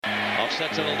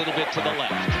sets it a little bit to the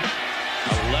left.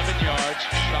 11 yards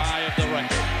shy of the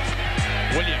record.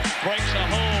 Williams breaks a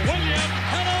hole. Williams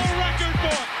had a record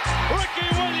book. Ricky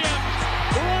Williams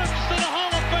runs to the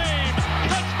Hall of Fame.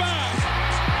 Touchback.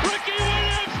 Ricky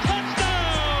Williams,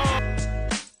 touchdown.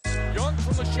 Young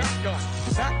from the shotgun.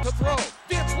 Back to throw.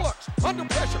 Vince looks. Under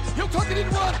pressure. He'll tuck it in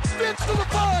and run. Vince to the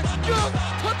 5. Young.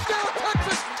 Touchdown,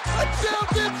 Texas. Touchdown,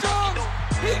 Vince Young.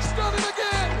 He's done it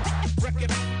again.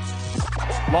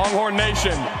 Longhorn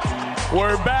Nation,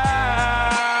 we're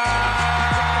back.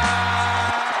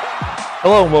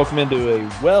 Hello and welcome into a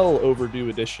well overdue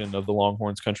edition of the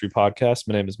Longhorns Country Podcast.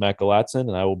 My name is Matt Galatson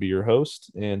and I will be your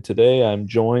host. And today I'm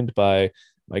joined by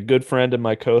my good friend and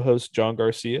my co-host, John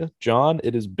Garcia. John,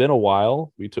 it has been a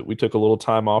while. We took a little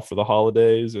time off for the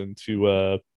holidays and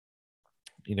to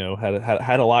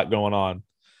had a lot going on.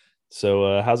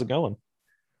 So how's it going?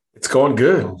 It's going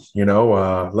good.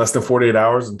 Less than 48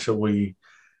 hours until we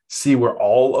see where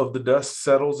all of the dust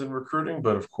settles in recruiting.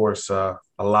 But of course, a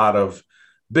lot of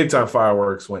big time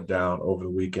fireworks went down over the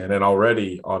weekend and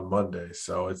already on Monday.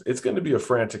 So it's going to be a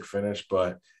frantic finish,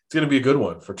 but it's going to be a good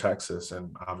one for Texas.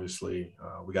 And obviously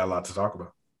we got a lot to talk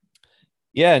about.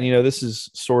 Yeah. And, this is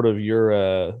sort of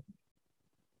your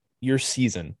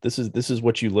season. This is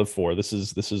what you live for. This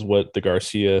is what the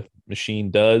Garcia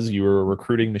machine does. You're a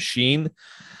recruiting machine.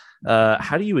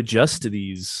 How do you adjust to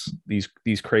these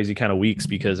crazy kind of weeks?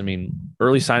 Because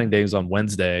early signing day is on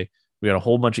Wednesday. We got a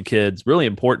whole bunch of kids, really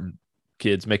important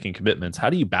kids making commitments.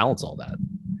 How do you balance all that?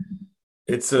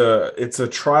 It's a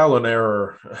trial and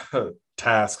error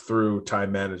task through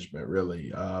time management,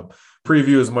 really.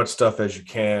 Preview as much stuff as you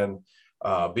can.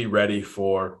 Be ready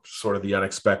for sort of the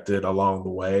unexpected along the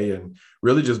way, and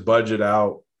really just budget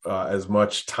out as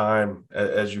much time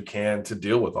as you can to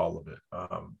deal with all of it.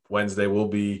 Wednesday will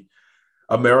be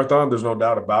a marathon. There's no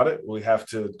doubt about it. We have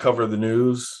to cover the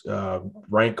news,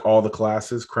 rank all the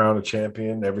classes, crown a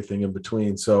champion, everything in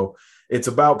between. So it's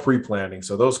about pre-planning.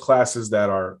 So those classes that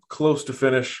are close to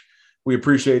finish, we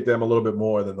appreciate them a little bit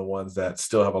more than the ones that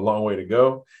still have a long way to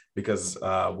go, because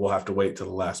we'll have to wait till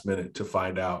the last minute to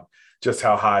find out just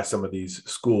how high some of these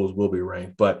schools will be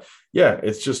ranked. But yeah,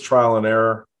 it's just trial and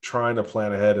error, trying to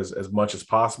plan ahead as much as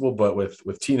possible. But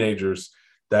with teenagers,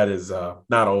 that is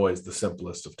not always the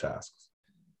simplest of tasks.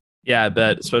 Yeah, I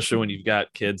bet, especially when you've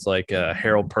got kids like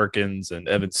Harold Perkins and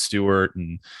Evan Stewart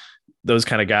and those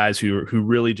kind of guys who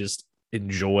really just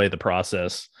enjoy the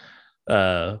process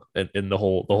and the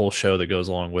whole show that goes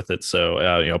along with it.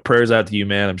 So, prayers out to you,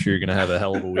 man. I'm sure you're going to have a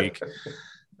hell of a week.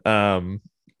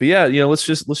 But yeah, let's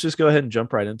just go ahead and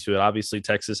jump right into it. Obviously,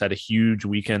 Texas had a huge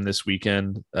weekend this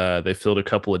weekend. They filled a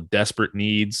couple of desperate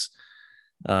needs.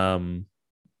 One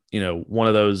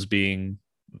of those being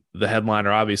the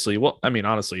headliner, obviously. Well,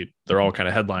 honestly, they're all kind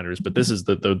of headliners, but this is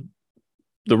the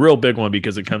real big one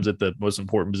because it comes at the most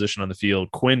important position on the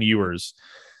field. Quinn Ewers,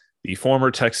 the former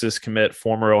Texas commit,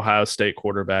 former Ohio State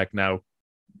quarterback, now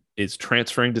is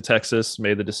transferring to Texas,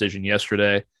 made the decision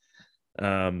yesterday.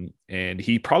 And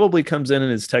he probably comes in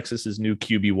and is Texas's new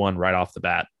QB1 right off the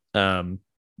bat.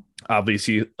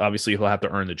 Obviously he'll have to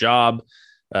earn the job.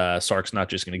 Sark's not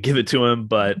just going to give it to him,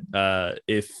 but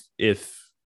if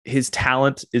his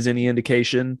talent is any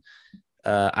indication,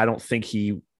 I don't think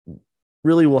he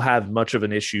really will have much of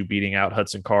an issue beating out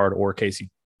Hudson Card or Casey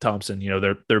Thompson.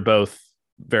 They're both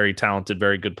very talented,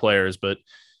 very good players, but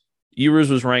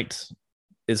Ewers was ranked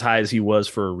as high as he was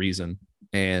for a reason.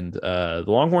 And the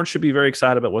Longhorns should be very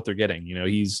excited about what they're getting.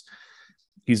 He's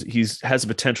has the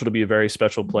potential to be a very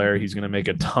special player. He's going to make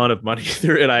a ton of money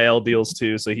through NIL deals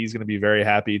too, so he's going to be very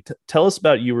happy. Tell us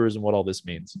about Ewers and what all this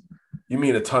means. You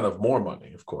mean a ton of more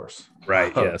money, of course.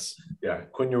 Right. Yes. Yeah.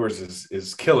 Quinn Ewers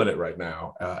is killing it right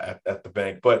now at the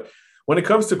bank. But when it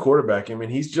comes to quarterbacking,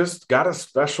 he's just got a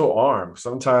special arm.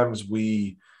 Sometimes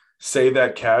we say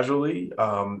that casually,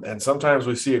 and sometimes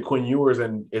we see a Quinn Ewers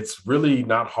and it's really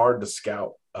not hard to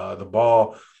scout. The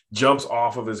ball jumps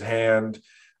off of his hand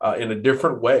in a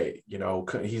different way.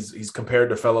 He's compared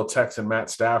to fellow Texan Matt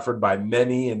Stafford by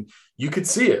many, and you could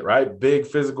see it, right? Big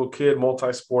physical kid,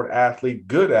 multi-sport athlete,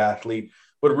 good athlete,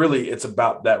 but really it's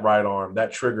about that right arm.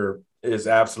 That trigger is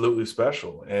absolutely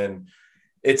special, and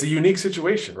it's a unique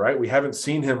situation, right? We haven't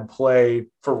seen him play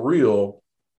for real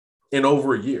in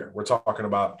over a year. We're talking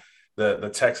about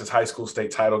the Texas high school state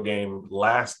title game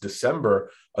last December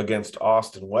against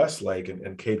Austin Westlake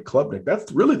and Cade Klubnik.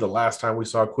 That's really the last time we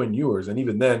saw Quinn Ewers. And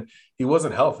even then he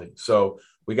wasn't healthy. So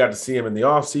we got to see him in the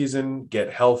offseason,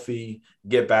 get healthy,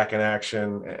 get back in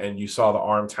action. And you saw the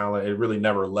arm talent. It really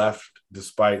never left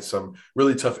despite some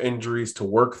really tough injuries to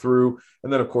work through.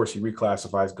 And then of course he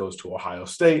reclassifies, goes to Ohio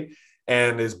State.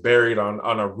 and is buried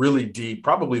on a really deep,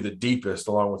 probably the deepest,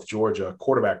 along with Georgia,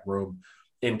 quarterback room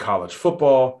in college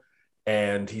football.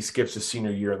 And he skips his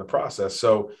senior year in the process.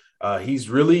 So he's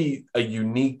really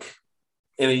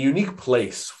in a unique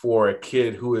place for a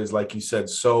kid who is, like you said,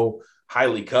 so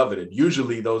highly coveted.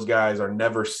 Usually those guys are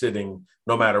never sitting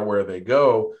no matter where they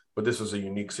go, but this was a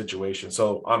unique situation.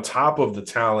 So on top of the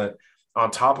talent, on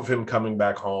top of him coming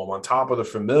back home, on top of the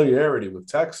familiarity with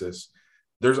Texas,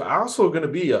 there's also going to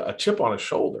be a chip on his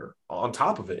shoulder on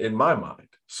top of it, in my mind.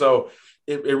 So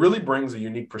it really brings a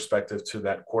unique perspective to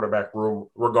that quarterback room,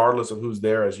 regardless of who's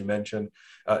there, as you mentioned.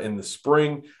 In the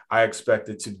spring, I expect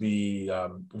it to be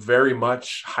very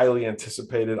much highly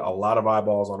anticipated, a lot of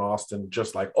eyeballs on Austin,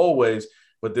 just like always,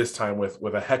 but this time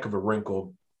with a heck of a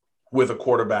wrinkle with a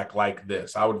quarterback like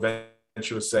this. I would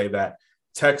venture to say that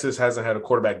Texas hasn't had a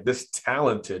quarterback this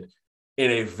talented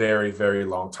in a very, very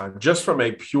long time, just from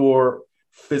a pure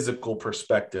physical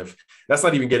perspective. That's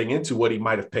not even getting into what he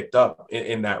might have picked up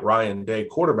in that Ryan Day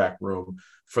quarterback room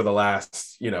for the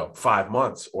last, 5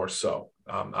 months or so.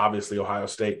 Obviously, Ohio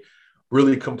State,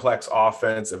 really complex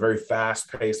offense, a very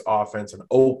fast-paced offense, an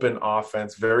open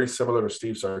offense, very similar to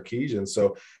Steve Sarkisian.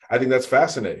 So I think that's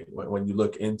fascinating when you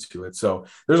look into it. So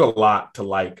there's a lot to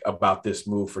like about this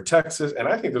move for Texas, and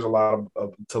I think there's a lot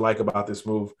to like about this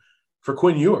move for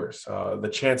Quinn Ewers, the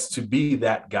chance to be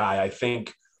that guy. I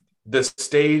think the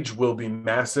stage will be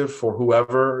massive for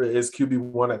whoever is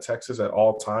QB1 at Texas at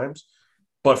all times,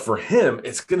 but for him,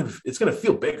 it's gonna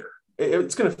feel bigger.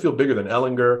 It's gonna feel bigger than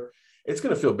Ellinger. It's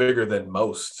gonna feel bigger than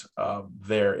most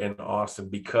there in Austin,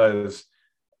 because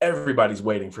everybody's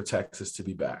waiting for Texas to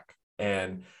be back.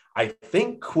 And I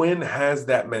think Quinn has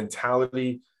that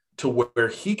mentality to where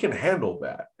he can handle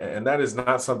that, and that is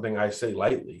not something I say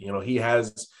lightly. He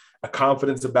has a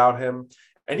confidence about him.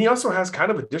 And he also has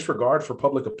kind of a disregard for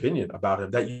public opinion about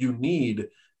him that you need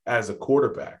as a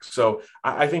quarterback. So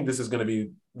I think this is going to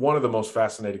be one of the most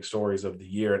fascinating stories of the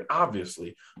year. And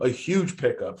obviously a huge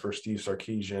pickup for Steve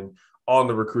Sarkisian on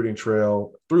the recruiting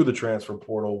trail through the transfer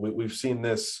portal. We've seen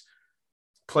this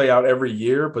play out every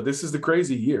year, but this is the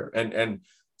crazy year. And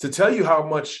to tell you how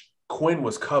much Quinn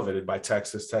was coveted by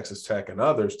Texas, Texas Tech, and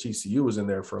others, TCU was in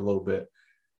there for a little bit.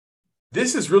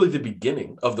 This is really the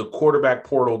beginning of the quarterback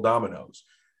portal dominoes.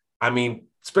 I mean,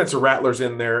 Spencer Rattler's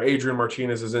in there, Adrian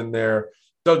Martinez is in there,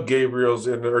 Dylan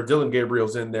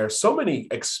Gabriel's in there. So many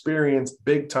experienced,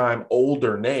 big-time,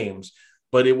 older names,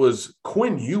 but it was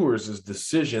Quinn Ewers'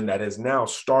 decision that has now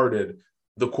started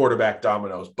the quarterback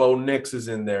dominoes. Bo Nix is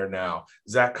in there now.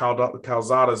 Zach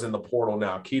Calzada's in the portal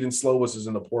now. Keaton Slovis is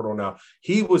in the portal now.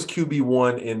 He was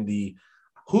QB1 in the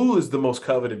who is the most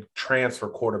coveted transfer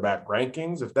quarterback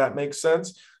rankings, if that makes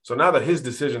sense. So now that his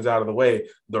decision's out of the way,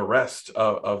 the rest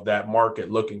of that market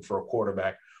looking for a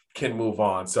quarterback can move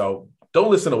on. So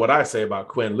don't listen to what I say about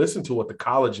Quinn. Listen to what the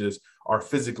colleges are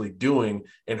physically doing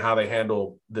and how they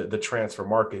handle the transfer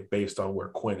market based on where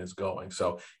Quinn is going.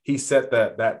 So he set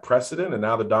that precedent, and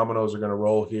now the dominoes are going to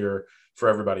roll here for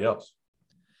everybody else.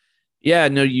 Yeah,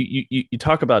 no, you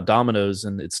talk about dominoes,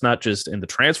 and it's not just in the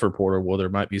transfer portal where there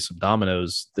might be some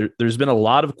dominoes. There's been a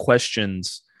lot of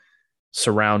questions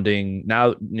surrounding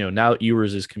now that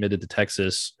Ewers is committed to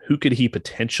Texas, who could he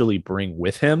potentially bring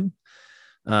with him?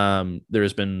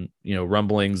 There's been,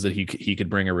 rumblings that he could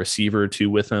bring a receiver or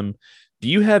two with him. Do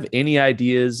you have any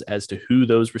ideas as to who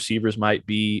those receivers might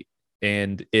be?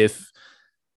 And if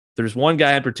there's one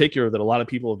guy in particular that a lot of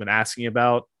people have been asking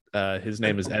about, his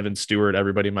name is Evan Stewart.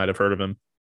 Everybody might have heard of him.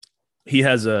 He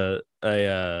has a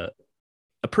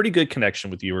pretty good connection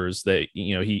with Ewers. That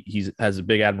he has a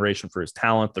big admiration for his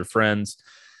talent. They're friends,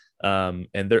 and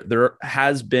there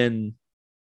has been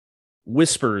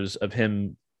whispers of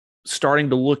him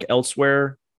starting to look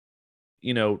elsewhere.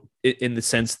 In the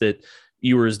sense that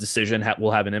Ewers' decision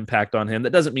will have an impact on him.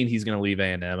 That doesn't mean he's going to leave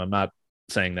A&M. I'm not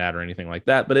saying that or anything like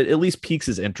that, but it at least piques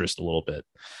his interest a little bit.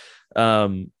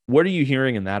 What are you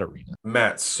hearing in that arena?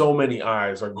 Matt, so many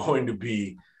eyes are going to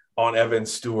be on Evan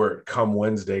Stewart come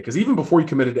Wednesday, because even before he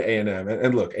committed to A&M,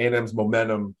 and look, A&M's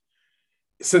momentum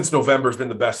since November has been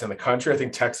the best in the country. I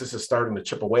think Texas is starting to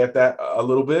chip away at that a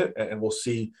little bit, and we'll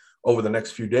see over the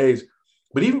next few days.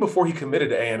 But even before he committed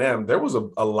to A&M, there was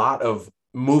a lot of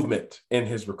movement in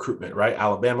his recruitment, right?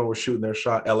 Alabama was shooting their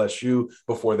shot, LSU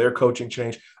before their coaching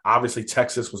change. Obviously,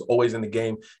 Texas was always in the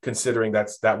game, considering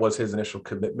that was his initial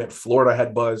commitment. Florida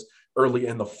had buzz early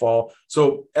in the fall.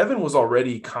 So Evan was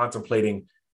already contemplating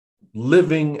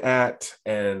living at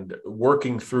and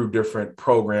working through different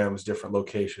programs, different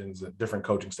locations, different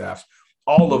coaching staffs,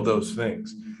 all of those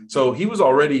things. So he was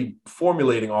already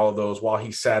formulating all of those while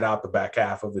he sat out the back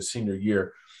half of his senior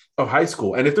year of high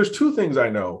school. And if there's two things I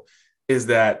know, is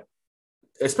that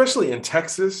especially in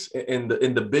Texas, in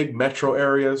the big metro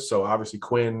areas. So obviously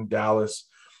Quinn, Dallas,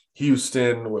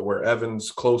 Houston, where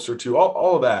Evan's closer to,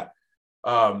 all of that.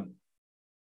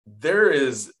 There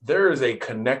is a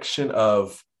connection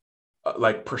of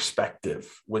like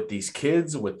perspective with these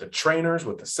kids, with the trainers,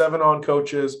 with the 7-on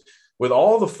coaches, with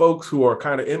all the folks who are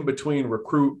kind of in between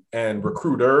recruit and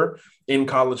recruiter in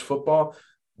college football.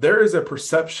 There is a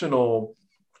perceptional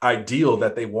ideal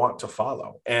that they want to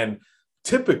follow. And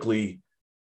typically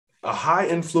a high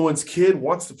influence kid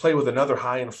wants to play with another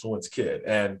high influence kid.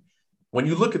 And when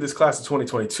you look at this class of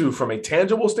 2022, from a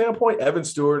tangible standpoint, Evan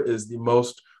Stewart is the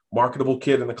most marketable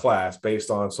kid in the class based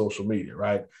on social media,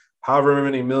 right? However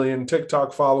many million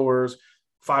TikTok followers,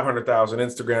 500,000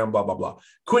 Instagram, blah, blah, blah.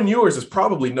 Quinn Ewers is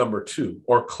probably number 2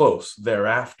 or close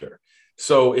thereafter.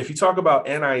 So if you talk about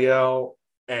NIL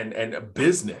and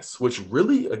business, which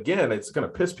really, again, it's going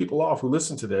to piss people off who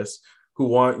listen to this, who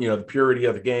want, the purity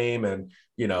of the game and,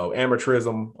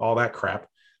 amateurism, all that crap.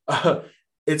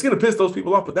 It's going to piss those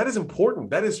people off, but that is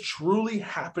important. That is truly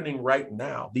happening right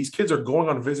now. These kids are going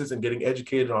on visits and getting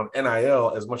educated on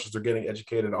NIL as much as they're getting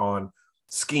educated on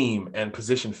scheme and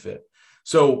position fit.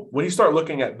 So when you start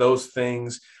looking at those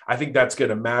things, I think that's going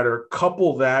to matter.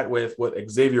 Couple that with what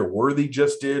Xavier Worthy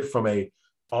just did from a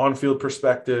on-field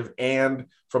perspective and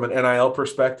from an NIL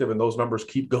perspective, and those numbers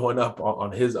keep going up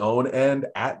on his own end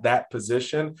at that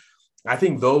position. I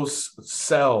think those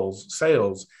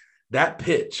sales, that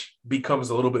pitch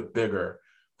becomes a little bit bigger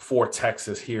for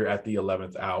Texas here at the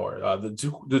 11th hour.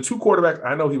 The two quarterbacks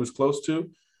I know he was close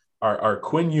to are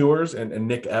Quinn Ewers and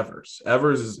Nick Evers.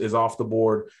 Evers is off the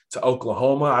board to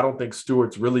Oklahoma. I don't think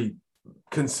Stewart's really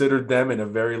considered them in a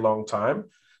very long time.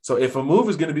 So if a move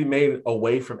is going to be made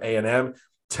away from A&M,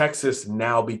 Texas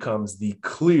now becomes the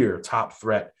clear top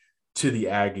threat to the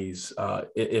Aggies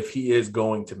if he is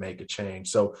going to make a change.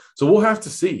 So we'll have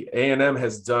to see. A&M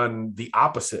has done the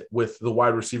opposite with the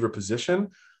wide receiver position.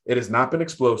 It has not been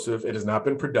explosive. It has not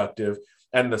been productive.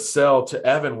 And the sell to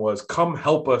Evan was, come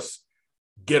help us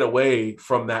get away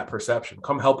from that perception.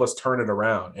 Come help us turn it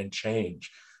around and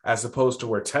change. As opposed to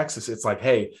where Texas, it's like,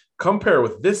 hey, come pair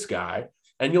with this guy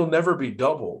and you'll never be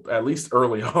doubled. At least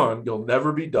early on, you'll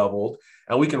never be doubled.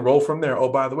 And we can roll from there. Oh,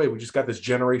 by the way, we just got this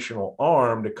generational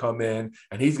arm to come in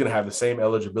and he's going to have the same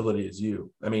eligibility as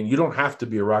you. I mean, you don't have to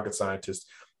be a rocket scientist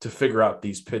to figure out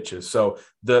these pitches. So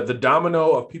the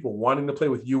domino of people wanting to play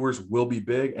with Ewers will be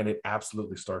big, and it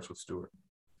absolutely starts with Stewart.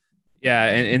 Yeah,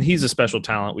 and he's a special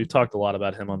talent. We've talked a lot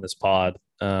about him on this pod,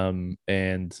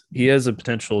 and he has a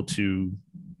potential to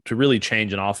really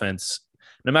change an offense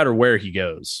no matter where he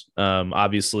goes.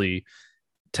 Obviously,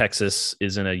 Texas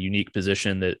is in a unique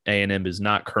position that A&M is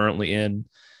not currently in,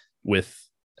 with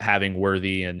having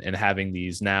Worthy and having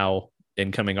these now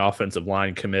incoming offensive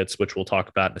line commits, which we'll talk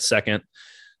about in a second.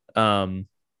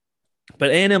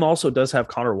 But A&M also does have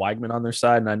Connor Weigman on their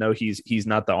side, and I know he's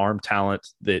not the arm talent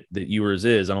that Ewers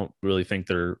is. I don't really think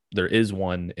there is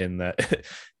one in that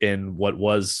in what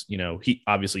was, he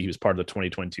was part of the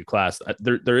 2022 class.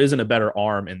 There isn't a better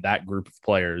arm in that group of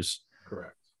players,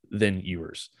 correct, than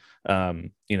Ewers.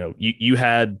 You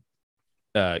had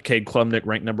Cade Klubnik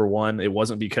ranked number 1. It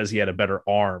wasn't because he had a better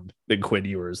arm than Quinn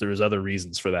Ewers. There was other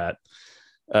reasons for that.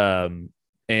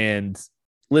 And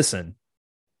listen,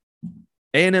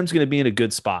 A&M's going to be in a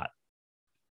good spot,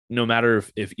 no matter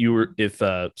if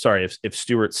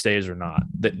Stewart stays or not.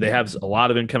 They have a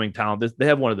lot of incoming talent. They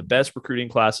have one of the best recruiting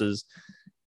classes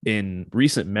in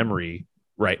recent memory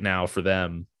right now for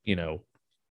them,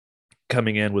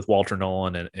 coming in with Walter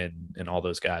Nolan and all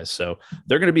those guys. So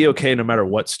they're going to be okay no matter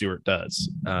what Stewart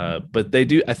does. But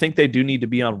I think they do need to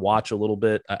be on watch a little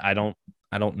bit. I don't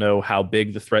know how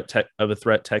big the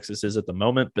threat Texas is at the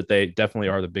moment, but they definitely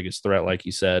are the biggest threat, like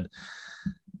you said.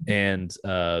 And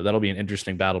that'll be an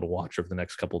interesting battle to watch over the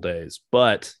next couple of days.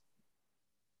 But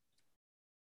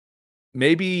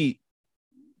maybe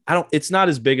it's not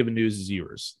as big of a news as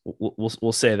Ewers.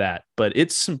 We'll say that, but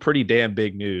it's some pretty damn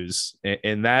big news.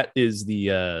 And that is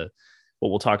what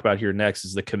we'll talk about here next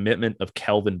is the commitment of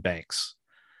Kelvin Banks.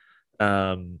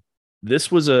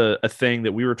 This was a thing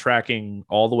that we were tracking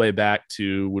all the way back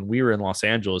to when we were in Los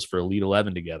Angeles for Elite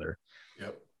 11 together.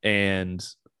 Yep. And,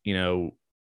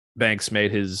 Banks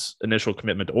made his initial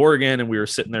commitment to Oregon, and we were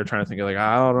sitting there trying to think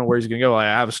I don't know where he's going to go. I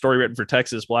have a story written for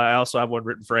Texas. Well, I also have one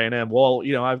written for A&M. Well,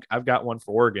 I've got one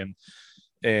for Oregon,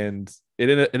 and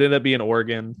it ended up being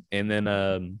Oregon. And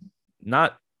then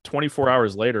not 24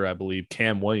 hours later, I believe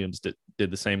Cam Williams did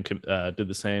the same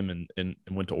and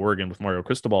went to Oregon with Mario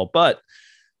Cristobal. But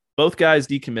both guys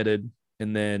decommitted,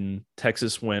 and then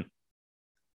Texas went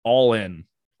all in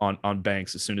on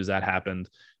Banks as soon as that happened.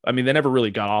 I mean, they never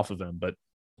really got off of him, but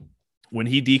when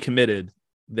he decommitted,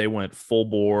 they went full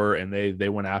bore and they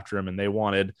went after him, and they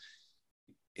wanted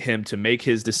him to make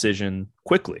his decision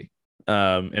quickly,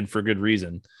 and for good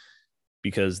reason,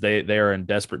 because they are in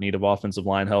desperate need of offensive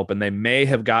line help, and they may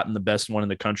have gotten the best one in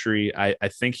the country. I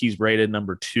think he's rated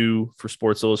number 2 for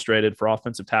Sports Illustrated for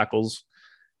offensive tackles,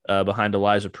 behind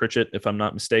Elijah Pritchett, if I'm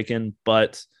not mistaken,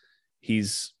 but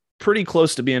he's pretty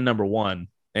close to being number 1.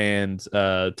 And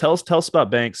tell us about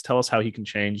Banks. Tell us how he can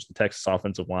change the Texas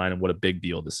offensive line and what a big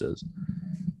deal this is.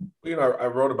 I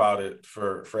wrote about it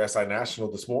for SI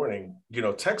National this morning.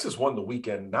 Texas won the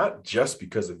weekend not just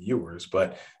because of Ewers,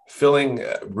 but filling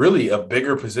really a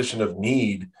bigger position of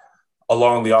need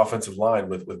along the offensive line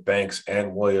with Banks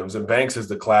and Williams. And Banks is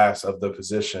the class of the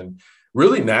position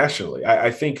really nationally.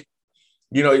 I think,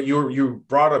 you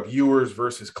brought up Ewers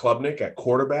versus Klubnik at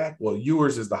quarterback. Well,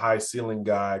 Ewers is the high ceiling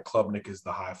guy. Klubnik is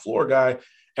the high floor guy.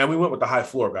 And we went with the high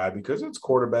floor guy because it's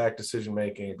quarterback,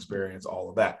 decision-making, experience, all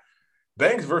of that.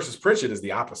 Banks versus Pritchett is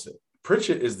the opposite.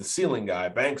 Pritchett is the ceiling guy.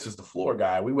 Banks is the floor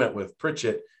guy. We went with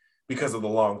Pritchett because of the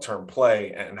long-term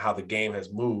play and how the game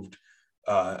has moved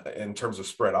in terms of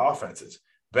spread offenses.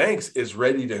 Banks is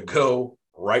ready to go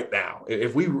right now.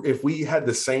 If we had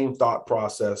the same thought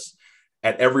process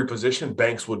at every position,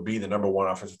 Banks would be the number 1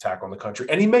 offensive tackle in the country.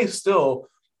 And he may still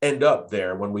end up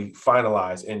there when we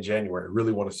finalize in January.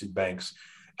 Really want to see Banks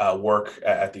work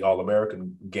at the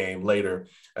All-American game later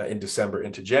in December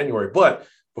into January. But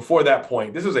before that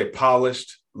point, this is a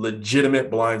polished, legitimate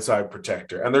blindside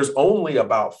protector. And there's only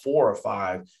about 4 or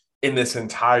 5 in this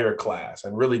entire class.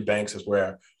 And really Banks is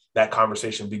where that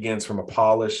conversation begins from a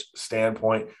polished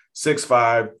standpoint.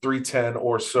 6'5", 310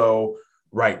 or so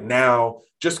right now,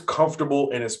 just comfortable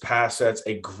in his pass sets,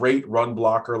 a great run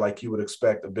blocker like you would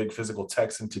expect a big physical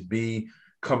Texan to be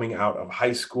coming out of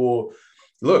high school.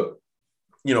 Look,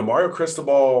 Mario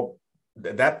Cristobal,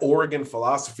 that Oregon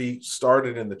philosophy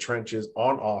started in the trenches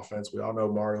on offense. We all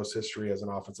know Mario's history as an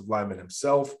offensive lineman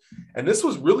himself. And this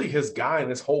was really his guy in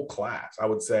this whole class. I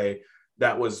would say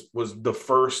that was the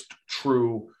first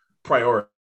true priority.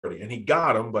 And he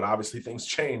got him, but obviously things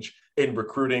change in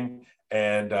recruiting.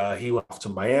 And he went off to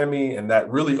Miami, and that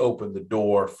really opened the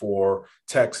door for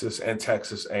Texas and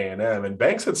Texas A&M. And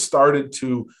Banks had started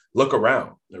to look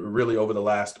around really over the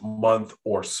last month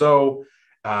or so.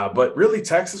 But really,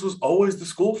 Texas was always the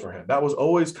school for him. That was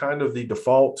always kind of the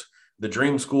default, the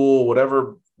dream school,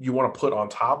 whatever you want to put on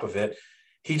top of it.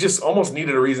 He just almost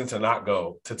needed a reason to not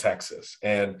go to Texas.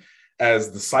 And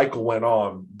as the cycle went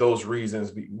on, those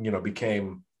reasons,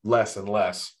 became less and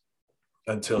less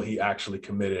until he actually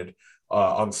committed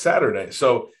on Saturday.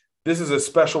 So this is a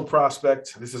special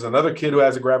prospect. This is another kid who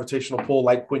has a gravitational pull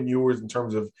like Quinn Ewers in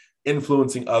terms of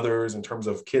influencing others, in terms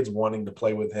of kids wanting to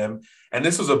play with him. And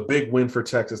this was a big win for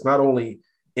Texas, not only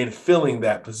in filling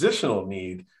that positional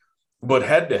need, but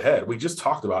head to head. We just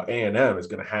talked about A&M is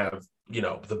going to have,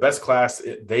 the best class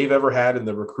they've ever had in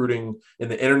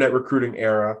the internet recruiting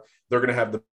era. They're going to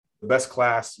have the best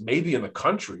class maybe in the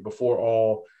country before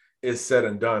all is said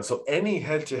and done. So any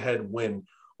head-to-head win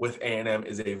with A&M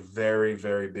is a very,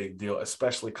 very big deal,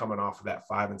 especially coming off of that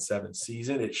 5-7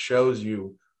 season. It shows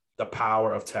you the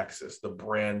power of Texas, the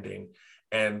branding,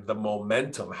 and the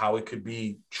momentum, how it could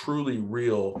be truly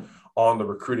real on the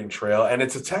recruiting trail. And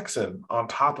it's a Texan on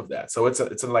top of that. So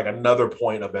it's like another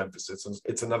point of emphasis.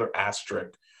 It's another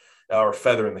asterisk or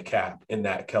feather in the cap in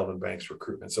that Kelvin Banks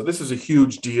recruitment. So this is a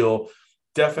huge deal.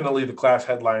 Definitely the class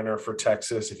headliner for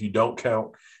Texas, if you don't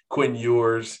count Quinn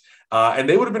Ewers. And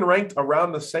they would have been ranked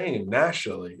around the same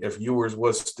nationally if Ewers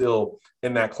was still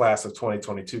in that class of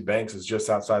 2022. Banks is just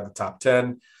outside the top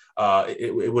 10.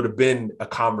 It would have been a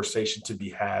conversation to be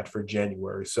had for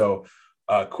January. So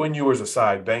Quinn Ewers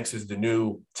aside, Banks is the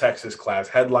new Texas class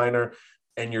headliner,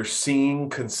 and you're seeing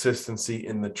consistency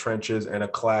in the trenches and a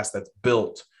class that's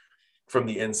built from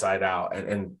the inside out.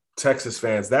 And Texas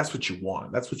fans, that's what you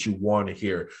want. That's what you want to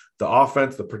hear. The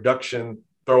offense, the production,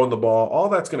 throwing the ball, all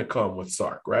that's going to come with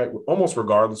Sark, right? Almost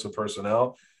regardless of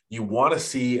personnel. You want to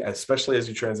see, especially as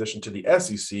you transition to the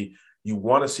SEC, you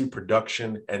want to see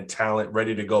production and talent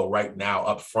ready to go right now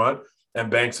up front. And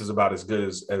Banks is about as good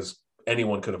as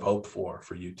anyone could have hoped for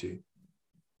UT.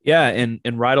 Yeah,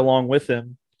 and right along with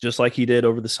him, just like he did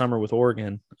over the summer with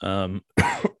Oregon,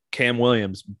 Cam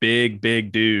Williams, big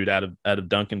dude out of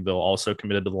Duncanville, also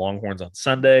committed to the Longhorns on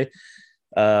Sunday.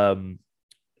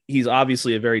 He's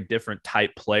obviously a very different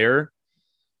type player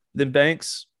than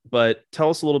Banks, but tell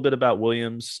us a little bit about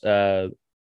Williams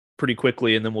pretty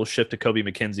quickly, and then we'll shift to Kobe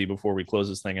McKenzie before we close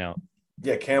this thing out.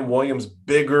 Yeah, Cam Williams,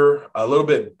 bigger, a little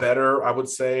bit better, I would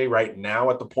say, right now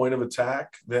at the point of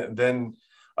attack than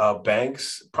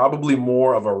Banks, probably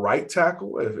more of a right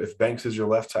tackle. If Banks is your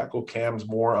left tackle, Cam's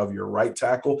more of your right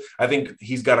tackle. I think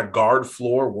he's got a guard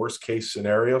floor, worst case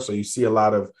scenario. So you see a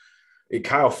lot of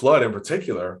Kyle Flood in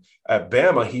particular at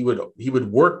Bama, he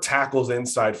would work tackles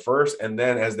inside first, and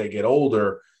then as they get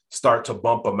older, start to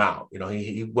bump them out. You know,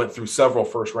 he went through several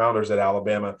first rounders at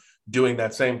Alabama doing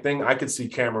that same thing. I could see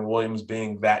Cameron Williams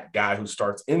being that guy who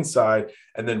starts inside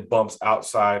and then bumps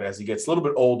outside as he gets a little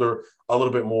bit older, a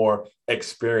little bit more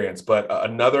experience. But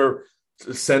another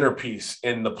centerpiece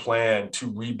in the plan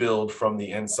to rebuild from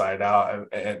the inside out.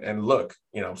 And look,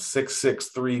 you know, 6'6",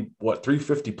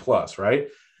 350 plus, right?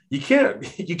 You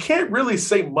can't really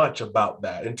say much about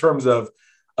that in terms of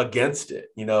against it.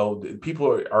 You know,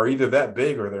 people are either that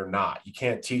big or they're not. You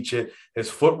can't teach it. His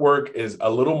footwork is a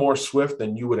little more swift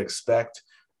than you would expect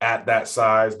at that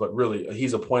size, but really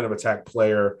he's a point of attack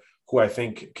player who I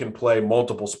think can play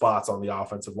multiple spots on the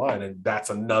offensive line. And that's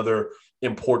another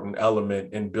important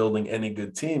element in building any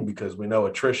good team, because we know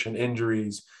attrition,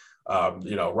 injuries,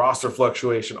 roster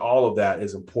fluctuation, all of that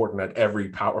is important at every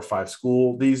Power 5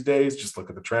 school these days. Just look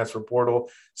at the transfer portal.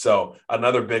 So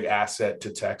another big asset to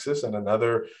Texas, and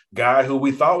another guy who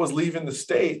we thought was leaving the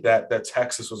state that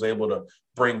Texas was able to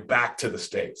bring back to the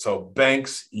state. So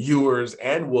Banks, Ewers,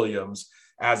 and Williams,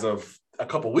 as of a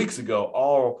couple weeks ago,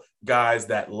 all guys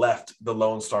that left the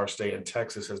Lone Star State, and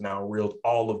Texas has now reeled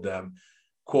all of them,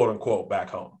 quote unquote,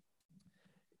 back home.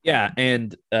 Yeah.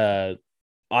 And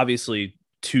obviously,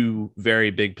 two very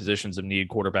big positions of need,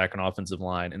 quarterback and offensive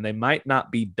line, and they might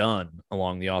not be done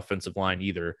along the offensive line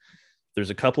either. There's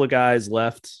a couple of guys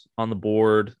left on the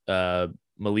board,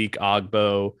 Malik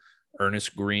Ogbo,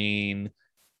 Ernest Green.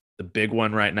 The big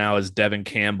one right now is Devin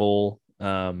Campbell,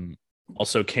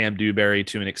 also Cam Dewberry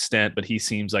to an extent, but he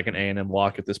seems like an A&M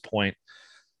lock at this point.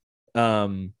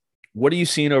 What are you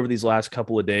seeing over these last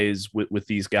couple of days with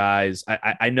these guys?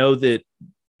 I know that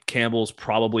Campbell's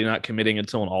probably not committing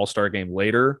until an all-star game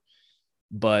later,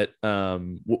 but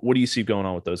what do you see going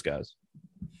on with those guys?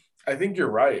 I think you're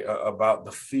right about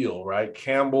the feel, right?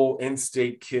 Campbell,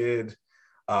 in-state kid,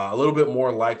 a little bit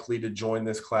more likely to join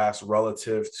this class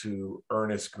relative to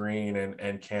Ernest Green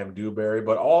and Cam Dewberry,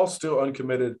 but all still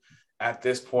uncommitted at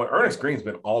this point. Ernest Green's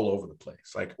been all over the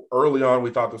place. Like early on, we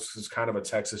thought this was kind of a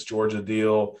Texas-Georgia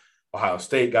deal. Ohio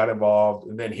State got involved.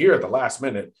 And then here at the last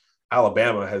minute,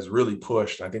 Alabama has really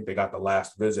pushed. I think they got the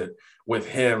last visit with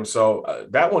him. So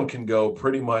that one can go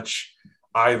pretty much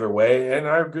either way. And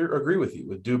I agree with you.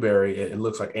 With Dewberry, it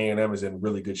looks like A&M is in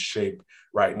really good shape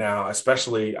right now,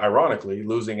 especially, ironically,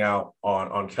 losing out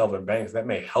on Kelvin Banks. That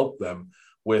may help them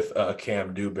with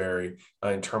Cam Dewberry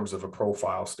in terms of a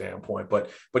profile standpoint. But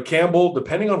Campbell,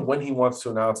 depending on when he wants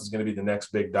to announce, is going to be the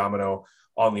next big domino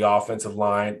on the offensive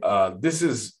line. This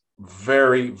is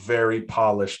very, very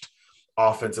polished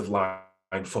offensive line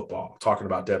football, talking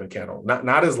about Devin Campbell.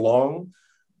 Not as long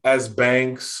as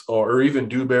Banks or even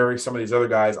Dewberry, some of these other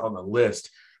guys on the list,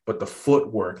 but the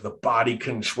footwork, the body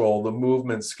control, the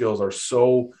movement skills are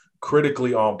so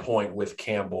critically on point with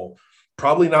Campbell.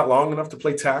 Probably not long enough to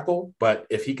play tackle, but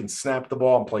if he can snap the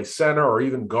ball and play center or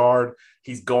even guard,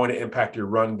 he's going to impact your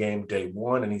run game day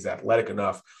one, and he's athletic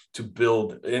enough to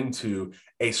build into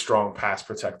a strong pass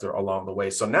protector along the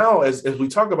way. So now as we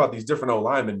talk about these different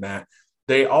O-linemen, Matt,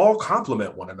 they all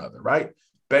complement one another, right?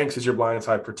 Banks is your blind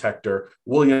side protector.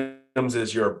 Williams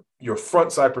is your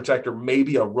front side protector,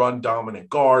 maybe a run dominant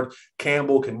guard.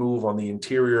 Campbell can move on the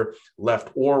interior, left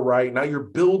or right. Now you're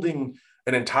building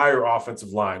an entire offensive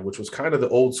line, which was kind of the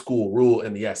old school rule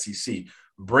in the SEC.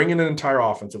 Bring in an entire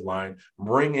offensive line,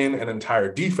 bring in an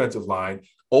entire defensive line,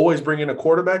 always bring in a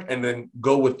quarterback, and then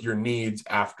go with your needs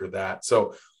after that.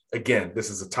 So again, this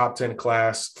is a top 10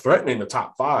 class, threatening the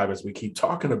top 5 as we keep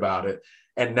talking about it.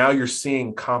 And now you're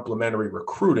seeing complementary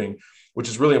recruiting, which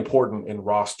is really important in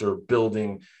roster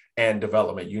building and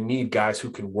development. You need guys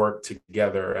who can work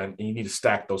together, and you need to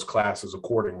stack those classes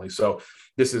accordingly. So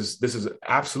this is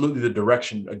absolutely the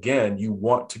direction, again, you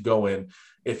want to go in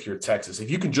if you're Texas.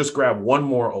 If you can just grab one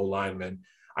more O-lineman,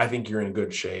 I think you're in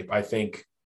good shape. I think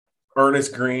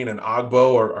Ernest Green and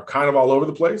Ogbo are kind of all over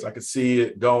the place. I could see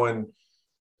it going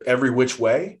every which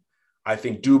way. I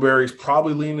think Dewberry's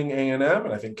probably leaning A&M,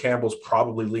 and I think Campbell's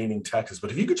probably leaning Texas.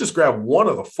 But if you could just grab one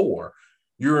of the 4,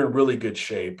 you're in really good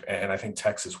shape, and I think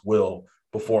Texas will,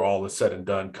 before all is said and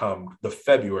done, come the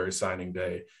February signing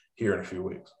day here in a few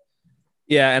weeks.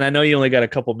 Yeah, and I know you only got a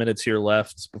couple minutes here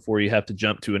left before you have to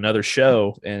jump to another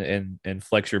show and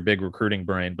flex your big recruiting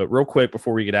brain. But real quick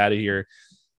before we get out of here,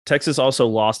 Texas also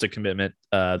lost a commitment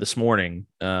this morning.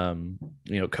 Kobe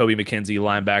McKenzie,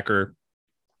 linebacker.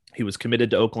 He was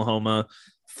committed to Oklahoma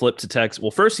flipped to Texas.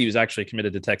 Well, first he was actually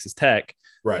committed to Texas Tech,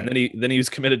 Right. And then he was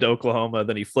committed to Oklahoma.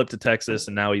 Then he flipped to Texas,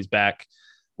 and now he's back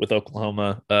with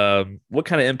Oklahoma. What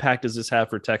kind of impact does this have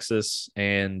for Texas,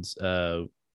 and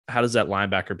how does that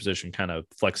linebacker position kind of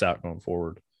flex out going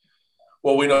forward?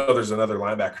 Well, we know there's another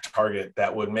linebacker target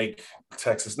that would make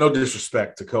Texas, no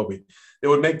disrespect to Kobe, it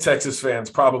would make Texas fans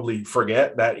probably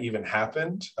forget that even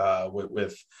happened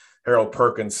with Harold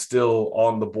Perkins still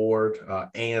on the board,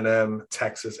 A&M,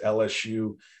 Texas,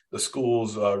 LSU, the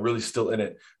schools really still in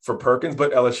it for Perkins,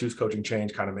 but LSU's coaching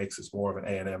change kind of makes this more of an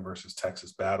A&M versus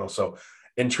Texas battle. So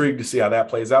intrigued to see how that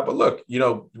plays out. But look,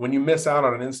 when you miss out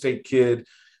on an in-state kid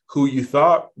who you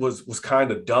thought was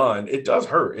kind of done, it does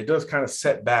hurt. It does kind of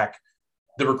set back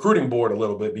the recruiting board a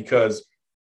little bit, because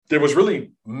there was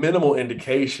really minimal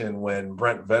indication when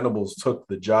Brent Venables took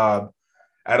the job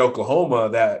at Oklahoma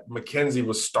that McKenzie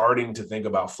was starting to think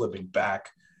about flipping back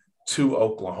to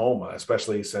Oklahoma,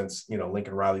 especially since,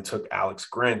 Lincoln Riley took Alex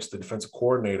Grinch, the defensive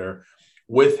coordinator,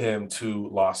 with him to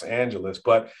Los Angeles.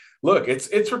 But look,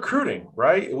 it's recruiting,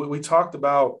 right? We talked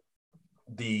about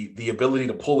the ability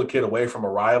to pull a kid away from a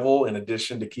rival in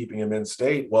addition to keeping him in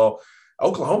state. Well,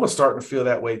 Oklahoma's starting to feel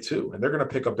that way too. And they're going to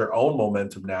pick up their own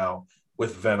momentum now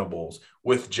with Venables,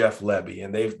 with Jeff Lebby.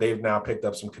 And they've now picked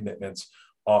up some commitments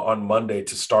on Monday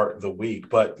to start the week.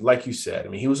 But like you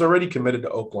said, he was already committed to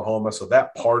Oklahoma. So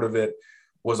that part of it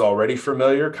was already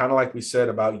familiar, kind of like we said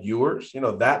about Ewers.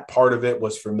 That part of it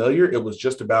was familiar. It was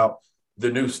just about the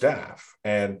new staff.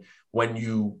 And when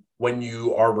you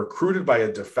are recruited by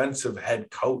a defensive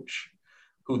head coach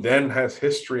who then has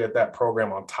history at that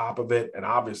program on top of it, and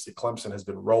obviously Clemson has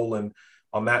been rolling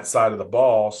on that side of the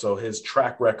ball. So his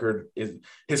current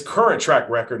track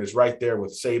record is right there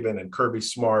with Saban and Kirby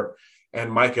Smart and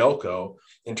Mike Elko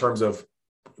in terms of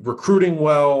recruiting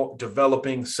well,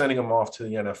 developing, sending them off to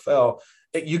the NFL.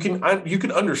 You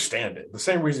can understand it. The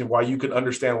same reason why you can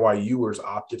understand why Ewers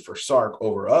opted for Sark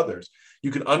over others. You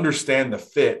can understand the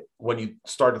fit when you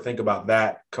start to think about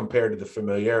that compared to the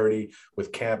familiarity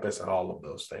with campus and all of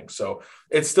those things. So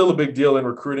it's still a big deal in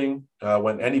recruiting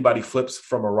when anybody flips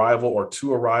from a rival or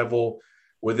to a rival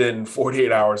within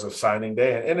 48 hours of signing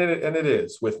day. And it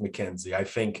is with McKenzie. I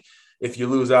think if you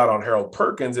lose out on Harold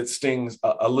Perkins, it stings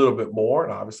a little bit more.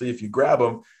 And obviously if you grab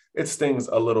him, it stings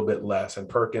a little bit less. And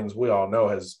Perkins, we all know,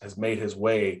 has made his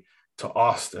way to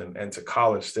Austin and to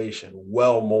College Station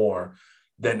well more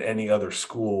than any other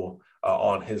school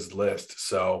on his list.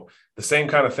 So the same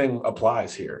kind of thing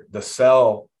applies here. The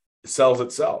sell sells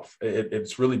itself.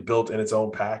 It's really built in its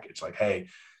own package. Like, hey,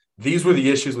 these were the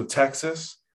issues with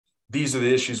Texas. These are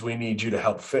the issues we need you to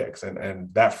help fix.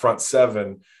 And that front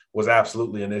seven was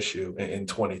absolutely an issue in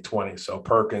 2020. So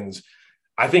Perkins,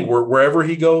 I think wherever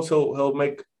he goes, he'll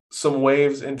make some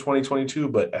waves in 2022,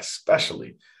 but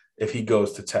especially if he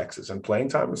goes to Texas. And playing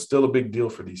time is still a big deal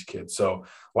for these kids. So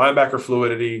linebacker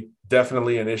fluidity,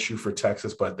 definitely an issue for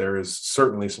Texas, but there is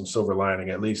certainly some silver lining,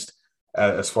 at least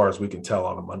as far as we can tell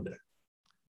on a Monday.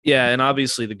 Yeah, and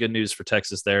obviously the good news for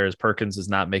Texas there is Perkins is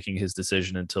not making his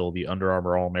decision until the Under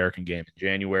Armour All-American game in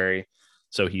January.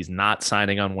 So he's not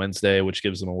signing on Wednesday, which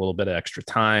gives him a little bit of extra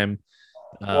time.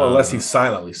 Well, unless he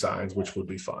silently signs, which would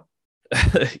be fun.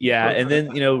 Yeah, and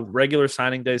then, regular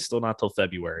signing day is still not till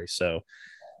February. So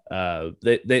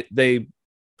they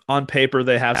on paper,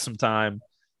 they have some time.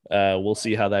 We'll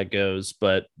see how that goes.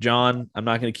 But, John, I'm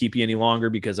not going to keep you any longer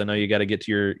because I know you got to get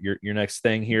to your next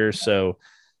thing here. So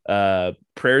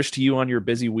prayers to you on your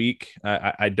busy week.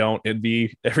 I don't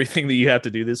envy everything that you have to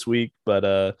do this week,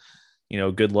 but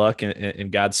good luck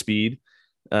and Godspeed.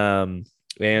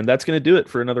 And that's going to do it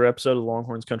for another episode of the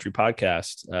Longhorns Country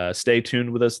Podcast. Stay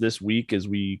tuned with us this week as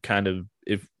we kind of,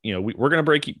 we're going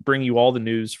to bring you all the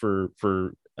news for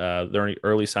the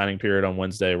early signing period on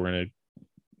Wednesday. We're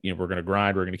going to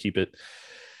grind. We're going to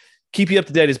keep you up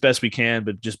to date as best we can,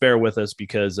 but just bear with us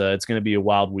because it's going to be a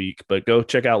wild week. But go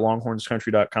check out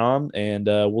longhornscountry.com, and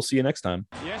we'll see you next time.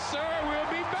 Yes, sir. We'll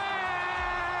be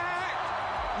back.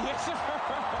 Yes, sir.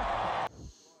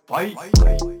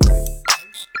 Fight.